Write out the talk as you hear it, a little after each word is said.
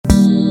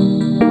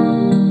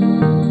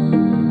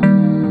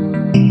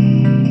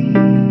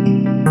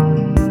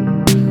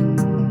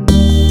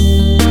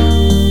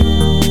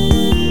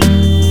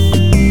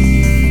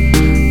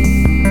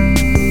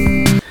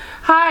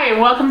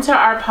welcome to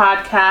our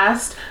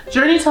podcast,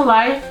 Journey to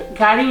Life,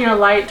 Guiding Your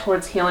Light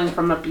Towards Healing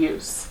from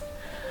Abuse.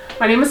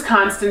 My name is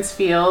Constance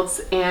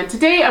Fields, and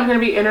today I'm going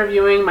to be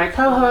interviewing my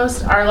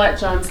co-host, Arlette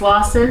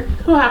Jones-Lawson,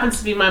 who happens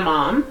to be my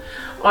mom,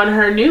 on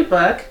her new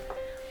book,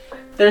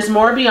 There's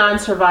More Beyond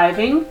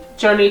Surviving,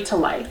 Journey to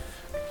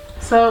Life.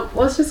 So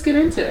let's just get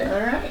into it. All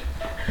right.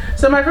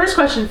 So my first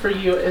question for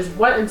you is,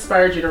 what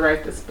inspired you to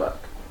write this book?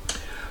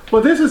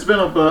 Well, this has been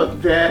a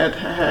book that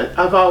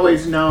I've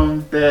always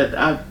known that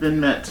I've been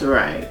meant to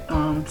write.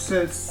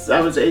 Since I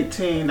was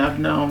 18, I've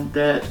known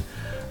that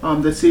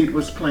the seed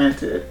was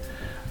planted.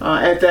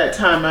 At that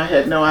time, I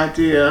had no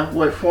idea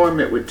what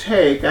form it would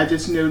take. I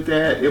just knew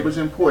that it was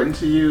important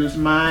to use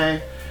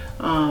my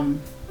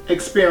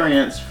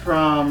experience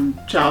from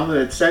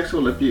childhood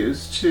sexual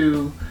abuse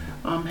to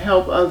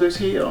help others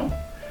heal.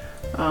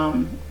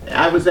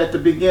 I was at the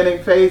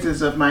beginning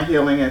phases of my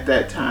healing at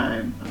that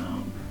time.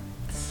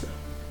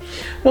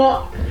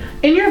 Well,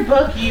 in your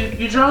book,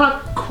 you draw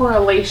a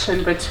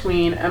correlation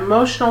between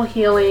emotional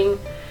healing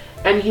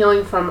and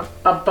healing from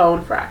a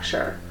bone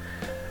fracture.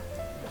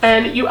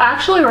 And you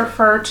actually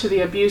refer to the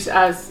abuse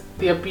as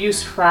the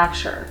abuse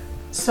fracture.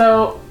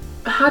 So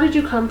how did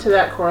you come to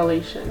that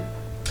correlation?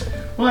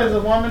 Well, as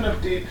a woman of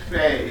deep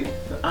faith,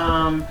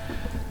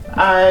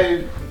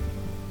 I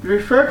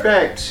refer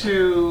back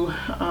to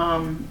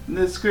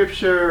the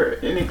scripture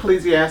in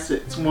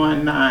Ecclesiastes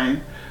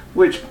 1:9,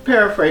 which,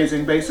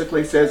 paraphrasing,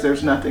 basically says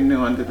there's nothing new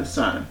under the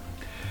sun.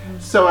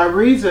 So I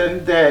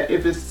reasoned that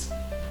if it's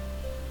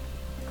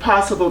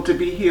possible to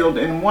be healed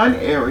in one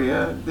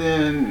area,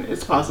 then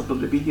it's possible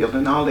to be healed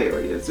in all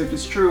areas. If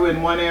it's true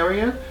in one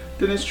area,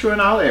 then it's true in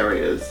all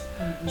areas.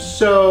 Mm-hmm.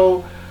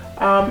 So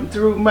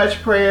through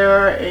much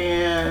prayer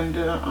and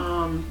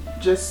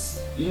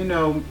just,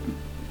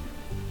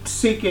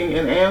 seeking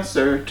an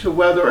answer to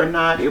whether or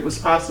not it was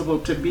possible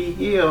to be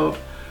healed,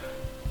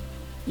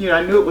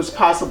 I knew it was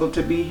possible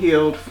to be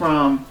healed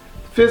from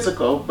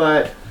physical,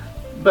 but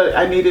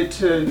I needed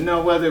to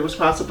know whether it was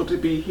possible to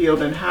be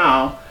healed and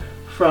how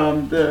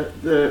from the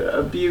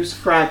abuse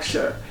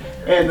fracture.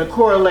 And the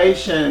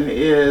correlation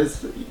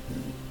is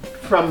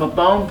from a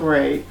bone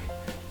break,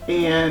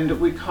 and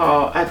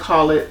I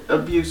call it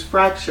abuse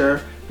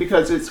fracture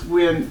because it's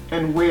when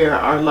and where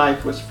our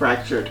life was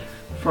fractured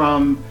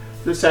from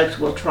the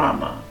sexual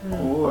trauma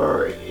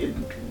or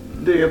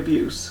the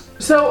abuse.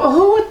 So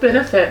who would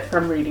benefit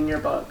from reading your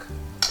book?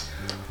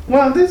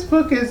 Well, this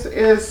book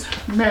is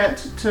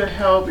meant to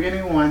help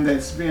anyone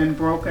that's been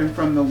broken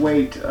from the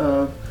weight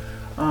of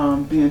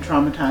being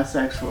traumatized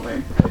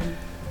sexually.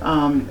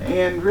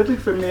 And really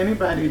from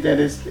anybody that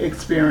has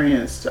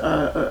experienced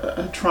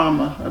a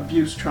trauma,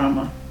 abuse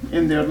trauma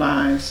in their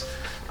lives.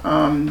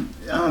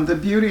 The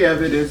beauty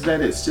of it is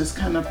that it's just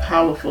kind of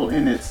powerful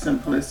in its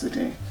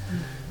simplicity.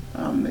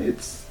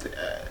 It's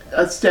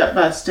a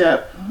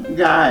step-by-step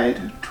guide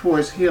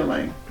towards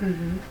healing,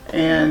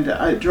 and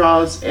it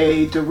draws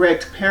a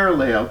direct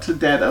parallel to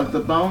that of the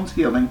bones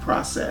healing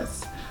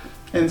process,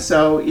 and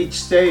so each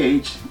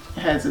stage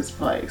has its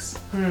place.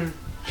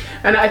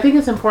 And I think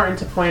it's important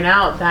to point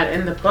out that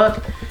in the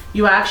book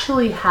you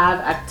actually have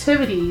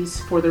activities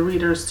for the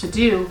readers to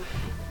do,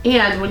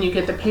 and when you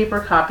get the paper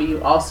copy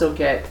you also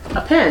get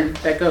a pen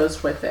that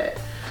goes with it,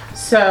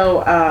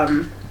 so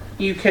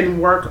you can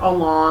work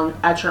along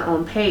at your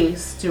own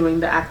pace doing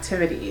the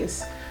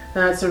activities. And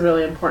that's a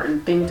really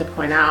important thing to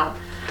point out.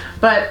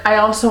 But I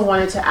also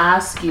wanted to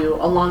ask you,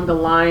 along the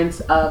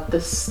lines of the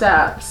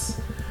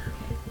steps,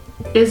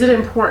 is it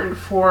important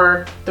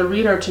for the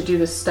reader to do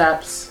the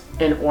steps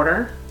in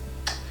order?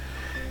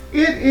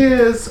 It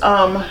is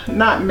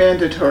not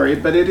mandatory,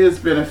 but it is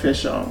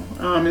beneficial,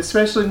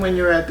 especially when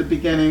you're at the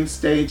beginning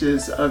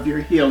stages of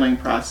your healing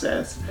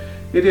process.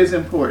 It is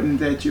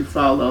important that you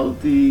follow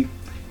the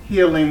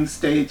healing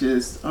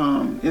stages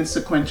in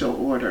sequential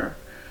order.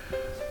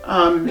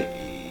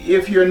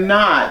 If you're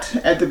not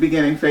at the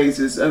beginning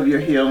phases of your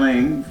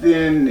healing,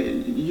 then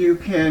you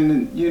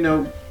can,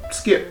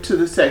 skip to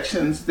the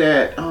sections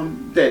that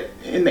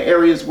in the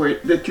areas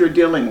that you're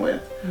dealing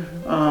with,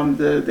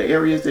 the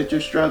areas that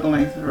you're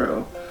struggling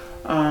through,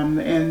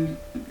 and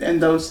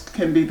those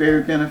can be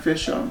very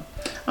beneficial.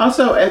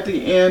 Also, at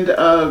the end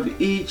of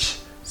each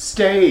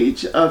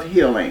stage of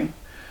healing,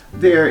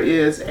 there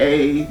is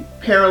a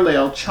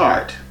parallel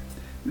chart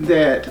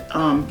that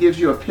gives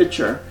you a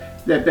picture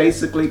that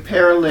basically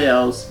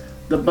parallels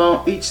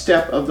each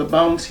step of the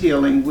bones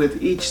healing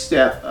with each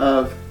step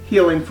of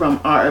healing from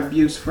our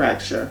abuse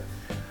fracture.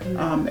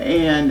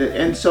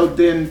 And so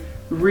then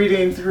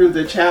reading through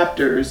the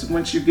chapters,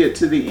 once you get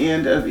to the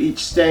end of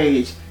each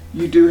stage,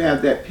 you do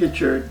have that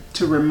picture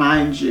to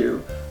remind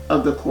you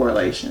of the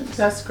correlations.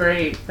 That's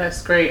great.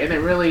 And it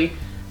really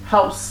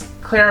helps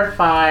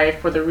clarify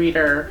for the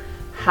reader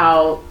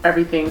how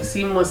everything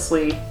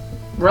seamlessly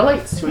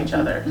relates to each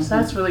other. So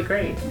that's really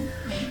great.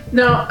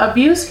 Now,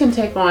 abuse can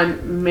take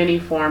on many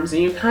forms,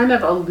 and you kind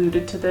of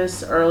alluded to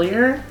this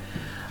earlier,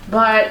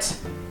 but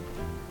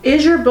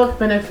is your book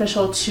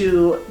beneficial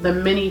to the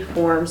many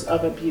forms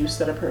of abuse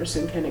that a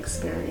person can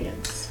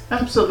experience?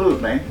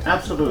 Absolutely.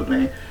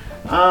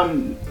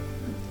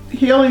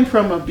 healing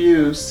from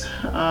abuse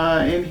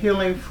and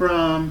healing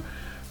from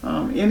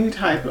any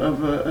type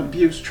of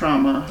abuse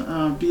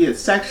trauma, be it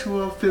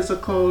sexual,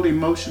 physical,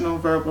 emotional,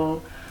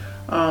 verbal,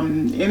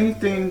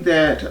 anything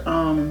that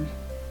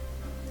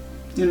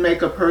can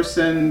make a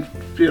person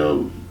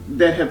feel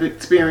that have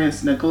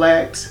experienced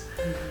neglect.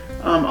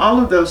 All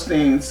of those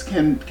things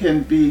can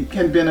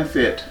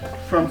benefit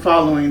from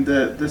following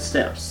the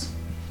steps.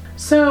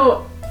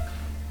 So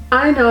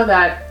I know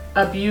that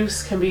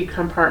abuse can be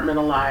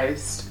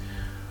compartmentalized.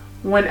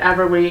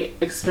 Whenever we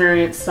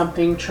experience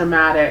something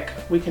traumatic,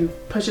 we can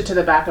push it to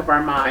the back of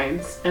our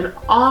minds, and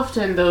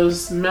often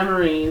those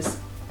memories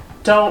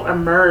don't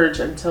emerge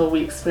until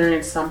we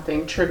experience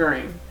something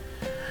triggering.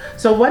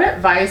 So what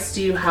advice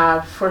do you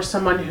have for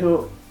someone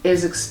who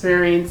is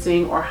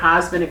experiencing or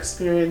has been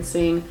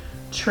experiencing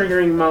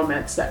triggering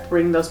moments that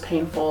bring those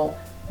painful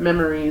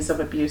memories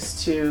of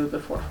abuse to the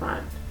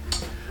forefront?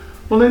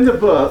 Well, in the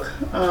book,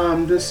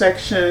 the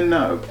section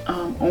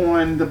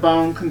on the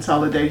bone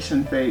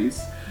consolidation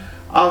phase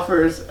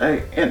offers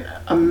an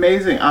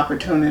amazing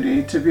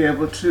opportunity to be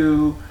able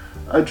to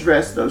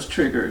address those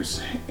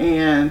triggers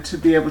and to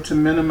be able to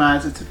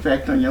minimize its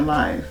effect on your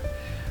life.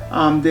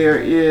 There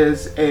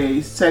is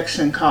a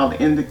section called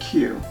In the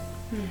Queue,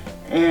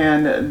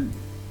 and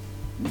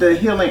the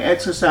healing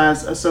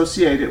exercise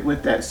associated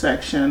with that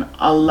section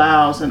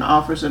allows and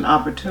offers an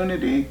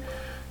opportunity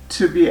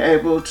to be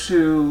able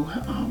to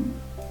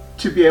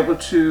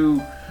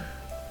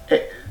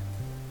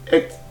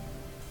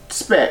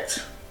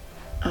expect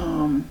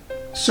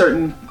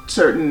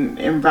certain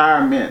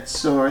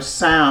environments or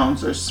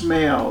sounds or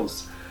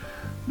smells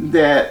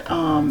that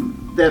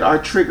are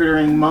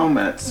triggering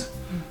moments,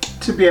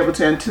 to be able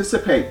to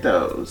anticipate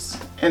those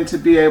and to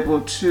be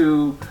able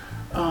to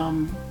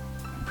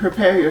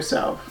prepare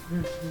yourself.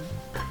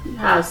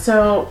 Yeah,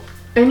 so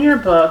in your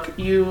book,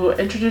 you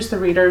introduce the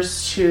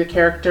readers to the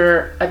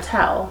character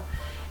Attell,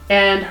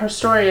 and her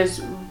story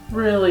is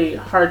really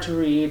hard to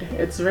read.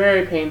 It's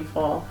very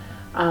painful,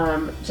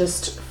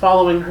 just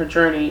following her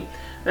journey.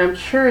 And I'm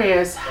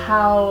curious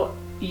how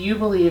you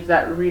believe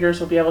that readers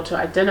will be able to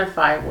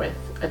identify with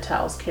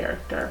Attell's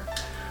character.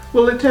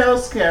 Well,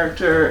 Attell's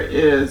character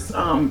is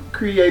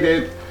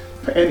created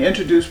and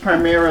introduced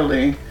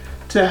primarily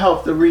to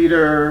help the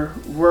reader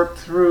work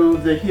through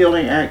the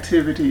healing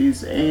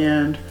activities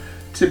and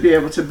to be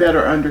able to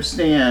better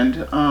understand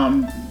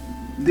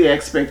the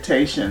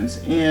expectations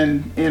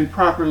in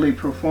properly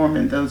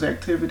performing those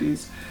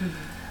activities.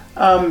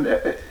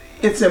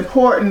 It's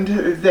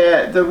important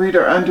that the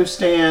reader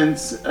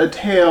understands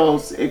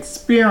Attell's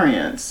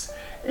experience,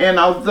 and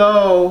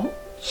although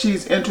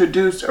she's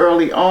introduced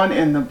early on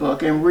in the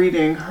book, and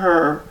reading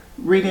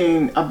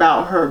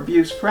about her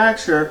abuse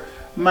fracture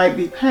might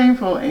be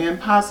painful and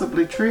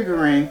possibly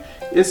triggering,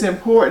 it's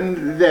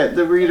important that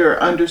the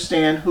reader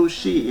understand who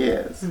she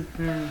is,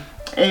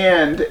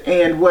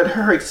 and what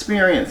her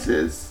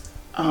experiences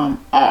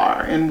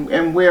are,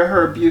 and where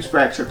her abuse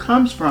fracture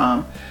comes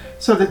from,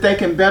 so that they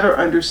can better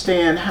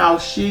understand how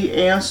she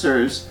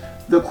answers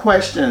the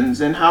questions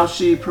and how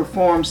she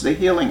performs the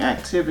healing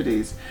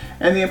activities,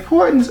 and the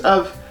importance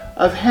of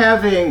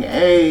having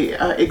a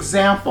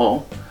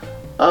example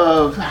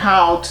of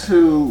how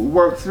to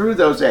work through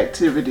those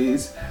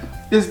activities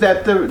is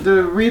that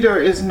the reader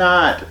is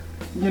not,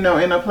 in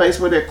a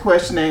place where they're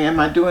questioning, am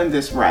I doing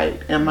this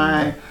right? Am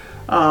I,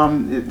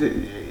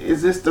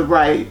 is this the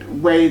right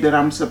way that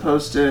I'm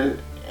supposed to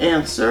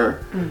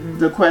answer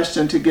the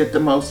question to get the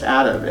most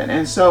out of it?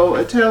 And so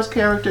Attell's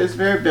character is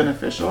very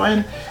beneficial,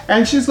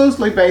 and she's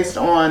loosely based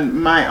on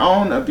my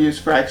own abuse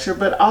fracture,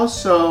 but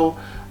also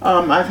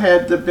I've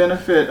had the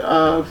benefit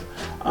of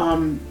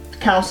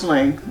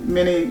counseling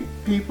many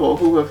people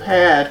who have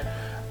had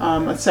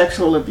a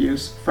sexual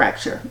abuse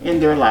fracture in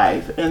their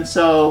life, and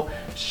so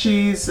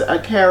she's a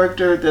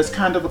character that's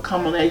kind of a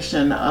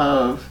combination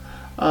of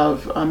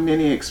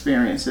many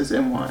experiences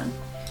in one.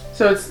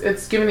 So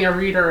it's giving the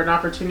reader an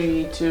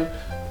opportunity to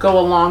go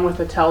along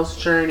with Attell's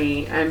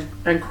journey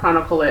and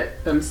chronicle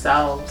it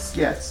themselves.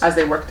 Yes. As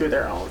they work through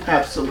their own.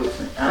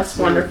 Absolutely. That's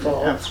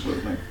wonderful.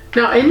 Absolutely.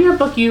 Now, in your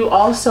book, you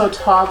also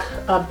talk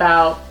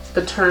about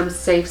the term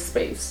safe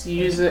space.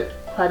 You use it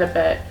quite a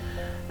bit.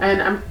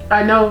 And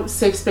I know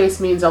safe space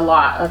means a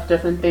lot of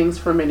different things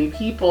for many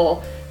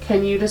people.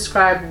 Can you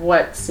describe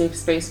what safe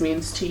space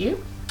means to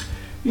you?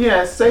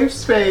 Yes, safe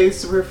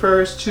space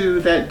refers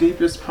to that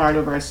deepest part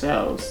of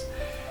ourselves.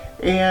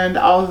 And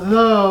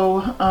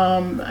although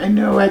I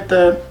know at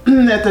the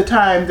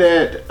time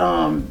that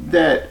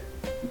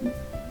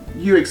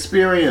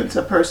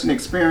a person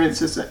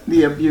experiences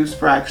the abuse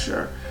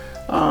fracture,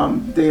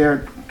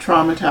 they're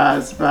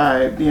traumatized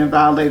by being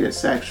violated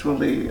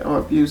sexually or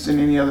abused in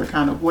any other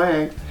kind of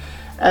way.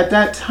 At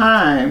that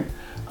time,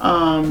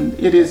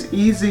 it is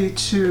easy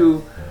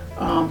to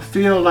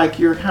feel like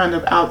you're kind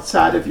of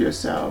outside of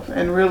yourself,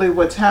 and really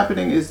what's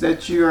happening is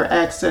that you're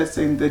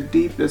accessing the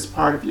deepest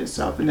part of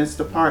yourself, and it's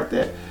the part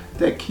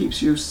that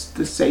keeps you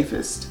the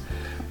safest.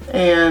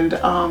 And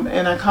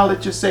I call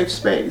it your safe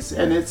space,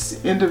 and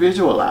it's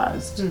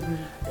individualized.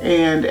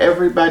 and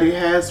everybody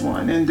has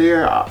one. And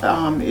there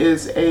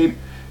is a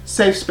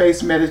safe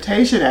space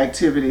meditation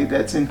activity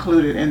that's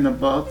included in the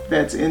book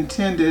that's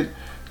intended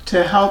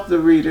to help the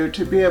reader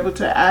to be able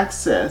to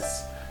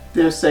access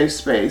their safe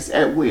space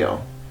at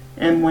will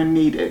and when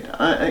needed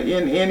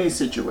in any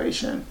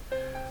situation.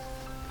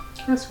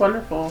 That's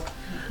wonderful.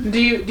 Do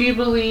you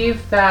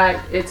believe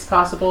that it's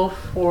possible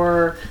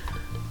for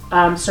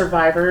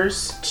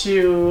survivors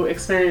to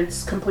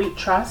experience complete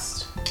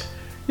trust?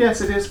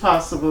 Yes, it is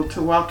possible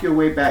to walk your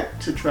way back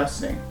to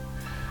trusting.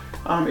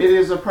 It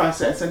is a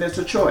process and it's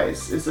a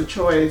choice. It's a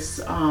choice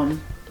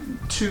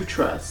to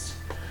trust.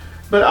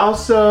 But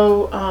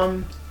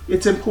also,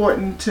 it's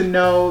important to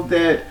know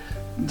that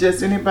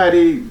just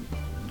anybody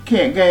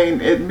can't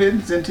gain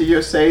admittance into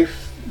your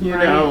safe,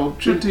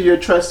 into your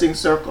trusting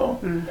circle.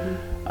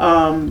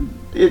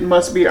 It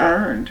must be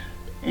earned.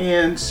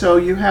 And so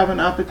you have an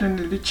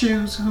opportunity to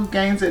choose who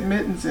gains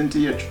admittance into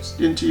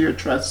your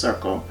trust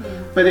circle.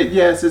 But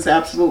yes, it's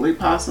absolutely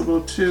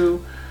possible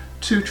to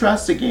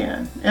trust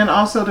again, and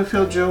also to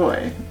feel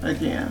joy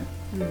again.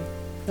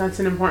 That's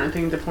an important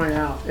thing to point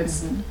out.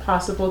 It's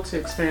possible to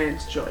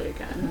experience joy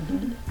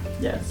again.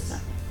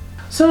 Yes.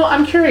 So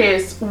I'm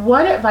curious,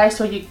 what advice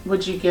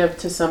would you give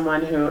to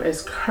someone who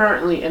is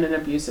currently in an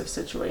abusive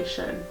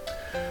situation?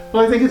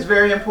 Well, I think it's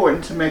very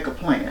important to make a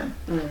plan.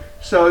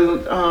 So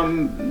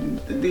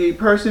the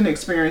person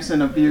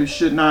experiencing abuse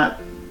should not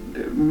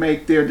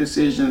make their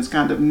decisions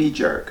kind of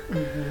knee-jerk.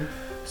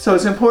 So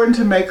it's important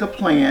to make a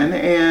plan,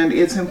 and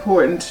it's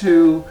important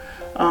to,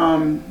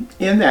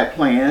 in that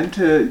plan,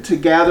 to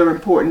gather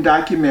important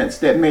documents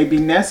that may be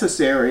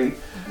necessary,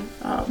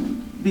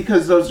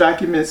 because those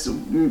documents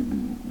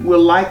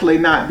will likely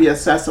not be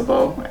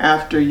accessible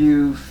after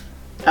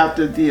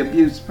the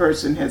abused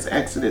person has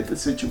exited the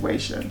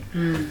situation.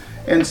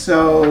 And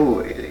so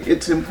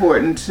it's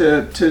important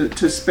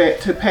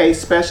to pay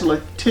special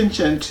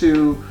attention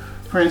to,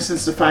 for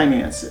instance, the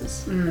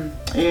finances.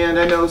 And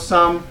I know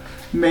some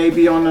may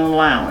be on an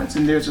allowance,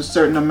 and there's a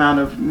certain amount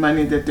of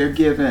money that they're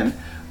given.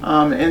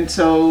 And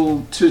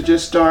so to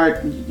just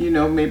start,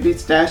 maybe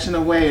stashing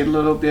away a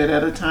little bit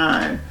at a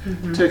time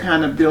to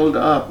kind of build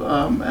up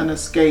an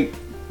escape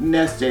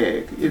nest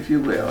egg, if you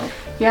will.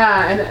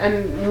 Yeah,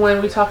 and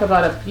when we talk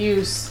about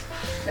abuse,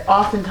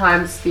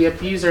 oftentimes the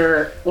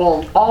abuser,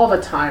 well, all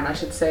the time I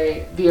should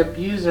say, the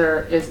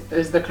abuser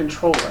is the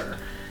controller.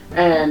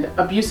 And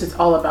abuse is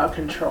all about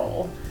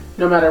control,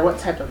 no matter what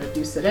type of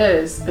abuse it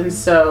is. And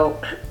so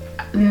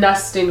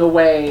nesting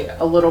away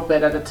a little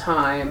bit at a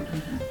time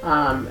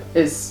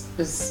is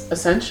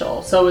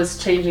essential. So is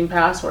changing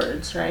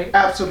passwords, right?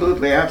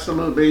 Absolutely.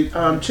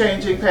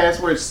 Changing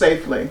passwords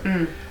safely.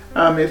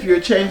 If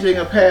you're changing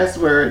a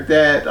password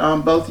that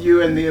both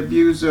you and the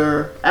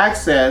abuser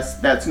access,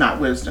 that's not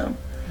wisdom.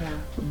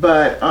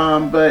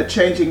 But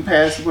changing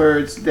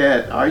passwords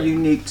that are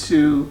unique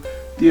to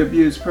the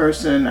abused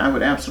person, I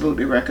would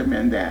absolutely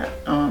recommend that.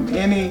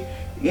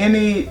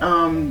 Any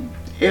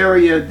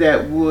area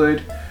that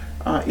would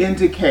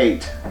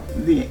indicate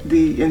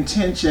the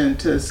intention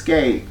to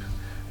escape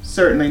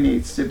certainly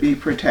needs to be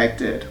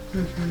protected.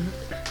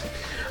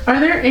 Are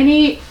there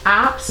any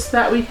apps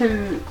that we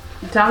can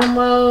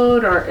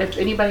download, or if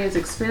anybody is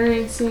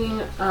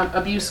experiencing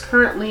abuse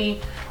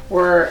currently,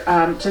 or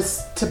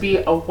just to be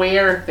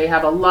aware they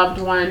have a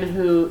loved one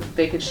who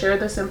they could share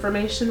this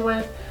information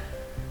with?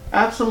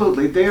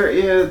 Absolutely.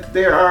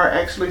 There are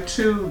actually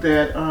two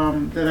that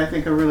I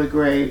think are really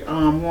great.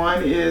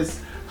 One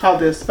is called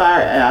the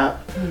Aspire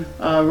app.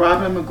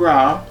 Robin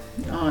McGraw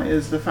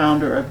is the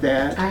founder of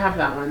that. I have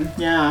that one.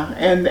 Yeah,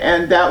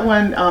 and that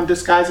one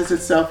disguises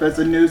itself as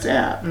a news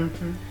app.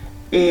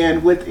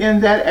 And within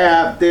that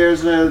app,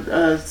 there's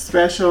a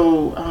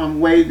special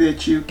way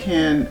that you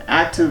can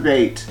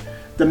activate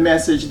the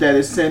message that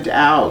is sent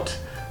out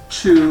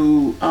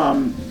to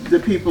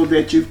the people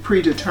that you've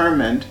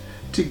predetermined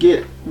to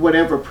get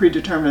whatever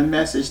predetermined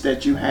message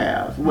that you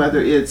have, whether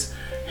it's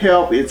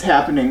help, it's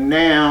happening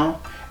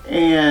now,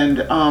 and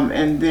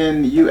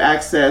then you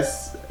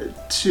access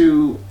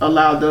to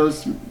allow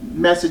those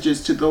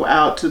messages to go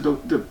out to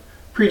the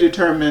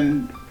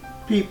predetermined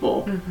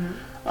people.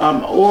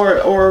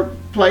 Or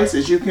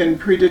places. You can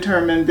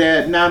predetermine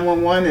that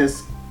 911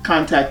 is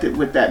contacted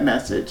with that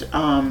message,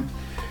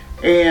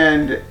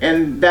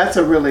 and that's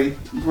a really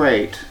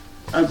great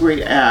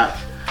app.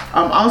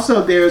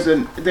 Also, there's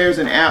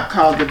an app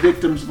called the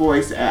Victim's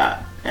Voice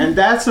app, and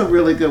that's a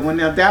really good one.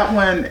 Now that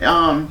one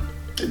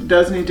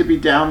does need to be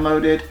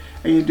downloaded,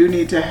 and you do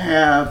need to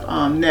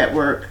have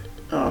network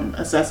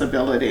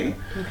accessibility.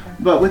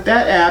 But with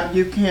that app,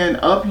 you can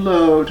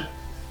upload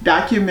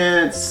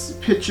documents,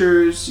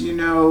 pictures,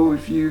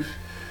 if you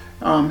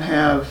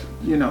have,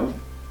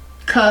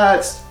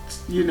 cuts,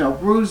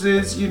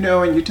 bruises,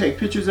 and you take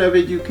pictures of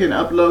it, you can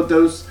upload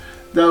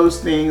those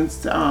things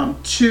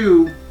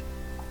to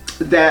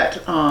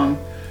that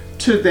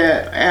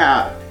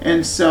app.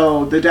 And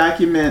so the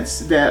documents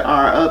that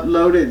are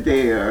uploaded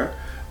there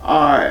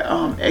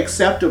are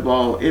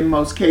acceptable in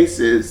most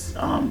cases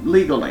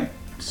legally.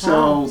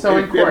 So, So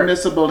in court.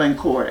 admissible in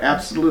court.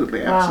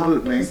 Absolutely,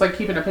 absolutely. It's like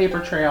keeping a paper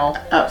trail.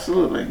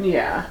 Absolutely.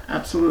 Yeah.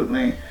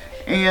 Absolutely.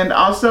 And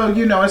also,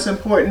 it's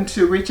important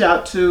to reach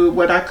out to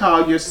what I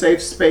call your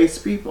safe space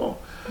people.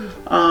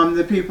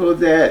 The people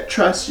that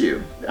trust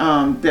you,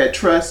 that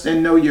trust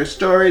and know your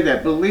story,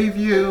 that believe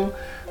you,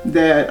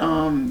 that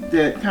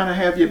kind of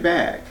have your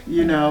back,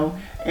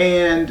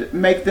 and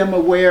make them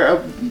aware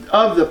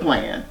of the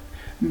plan.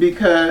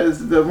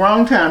 Because the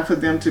wrong time for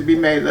them to be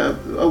made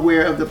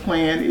aware of the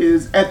plan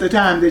is at the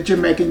time that you're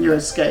making your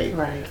escape.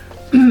 Right.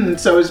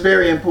 So it's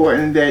very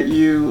important that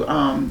you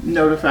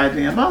notify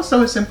them.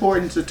 Also, it's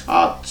important to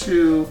talk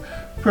to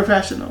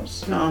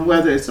professionals,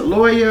 whether it's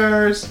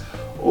lawyers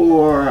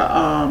or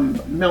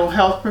mental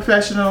health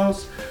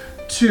professionals,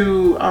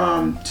 to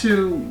kind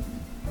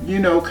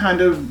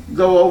of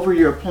go over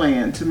your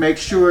plan to make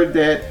sure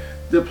that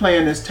the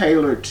plan is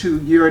tailored to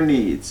your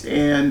needs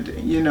and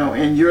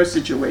and your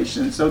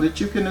situation, so that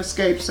you can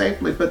escape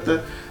safely. But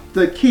the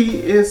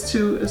key is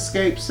to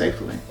escape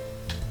safely.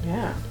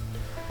 Yeah.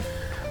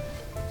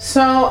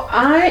 So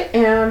I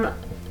am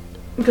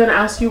going to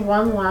ask you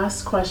one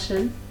last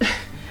question,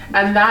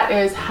 and that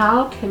is,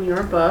 how can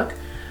your book,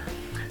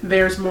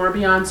 There's More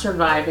Beyond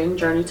Surviving: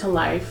 Journey to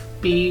Life,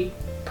 be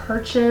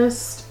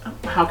purchased?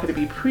 How could it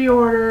be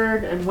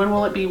pre-ordered, and when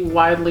will it be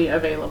widely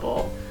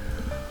available?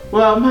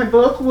 Well, my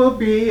book will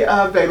be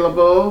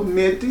available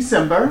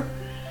mid-December,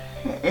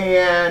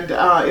 and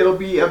it'll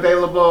be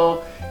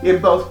available in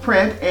both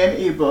print and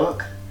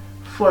ebook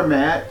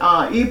format.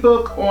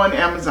 Ebook on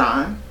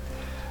Amazon,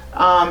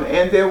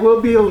 and there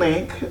will be a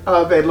link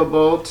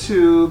available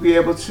to be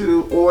able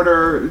to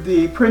order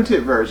the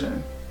printed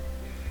version.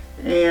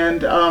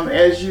 And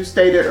as you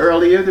stated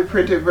earlier, the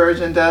printed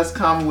version does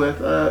come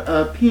with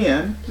a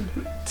pen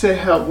to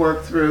help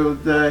work through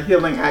the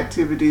healing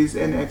activities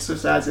and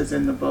exercises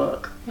in the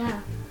book.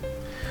 Yeah.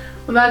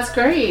 Well, that's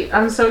great.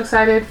 I'm so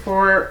excited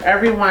for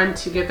everyone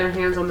to get their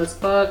hands on this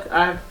book.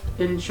 I've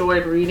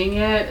enjoyed reading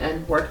it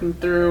and working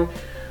through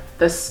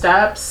the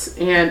steps,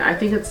 and I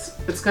think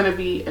it's going to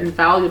be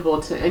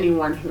invaluable to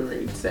anyone who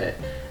reads it,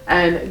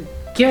 and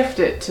gift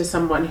it to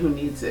someone who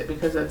needs it,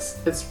 because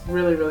it's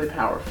really, really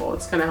powerful.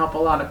 It's going to help a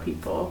lot of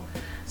people.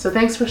 So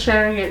thanks for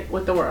sharing it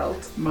with the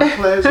world. My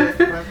pleasure.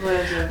 My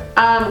pleasure.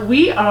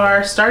 We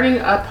are starting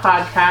a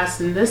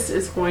podcast, and this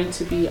is going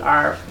to be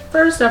our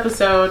first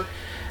episode.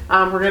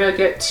 We're going to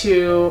get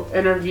to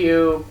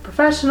interview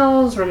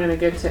professionals. We're going to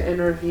get to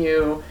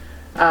interview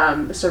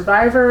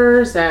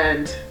survivors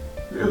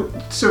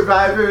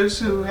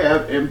who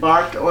have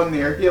embarked on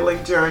their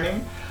healing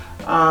journey,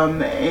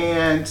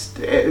 and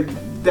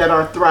that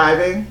are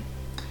thriving,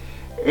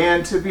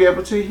 and to be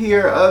able to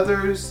hear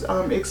others'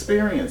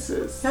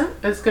 experiences. Yeah,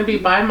 it's going to be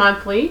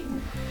bi-monthly,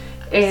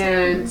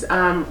 and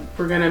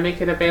we're going to make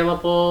it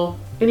available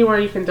anywhere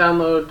you can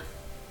download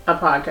a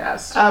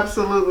podcast.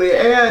 Absolutely.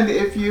 And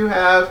if you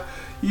have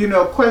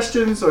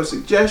questions or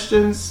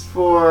suggestions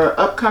for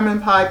upcoming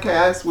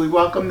podcasts, we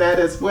welcome that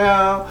as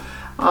well.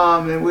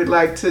 And we'd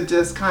like to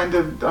just kind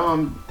of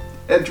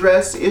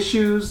address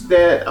issues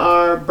that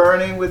are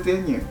burning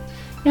within you.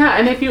 Yeah,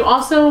 and if you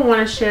also want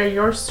to share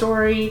your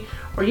story,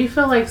 or you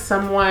feel like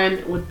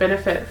someone would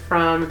benefit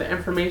from the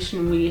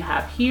information we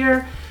have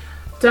here,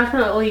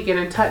 definitely get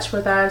in touch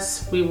with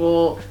us. We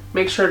will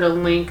make sure to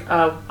link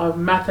a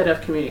method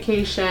of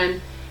communication,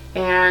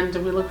 and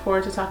we look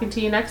forward to talking to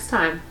you next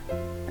time.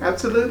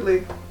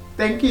 Absolutely.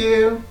 Thank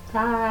you.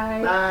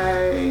 Bye.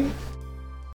 Bye.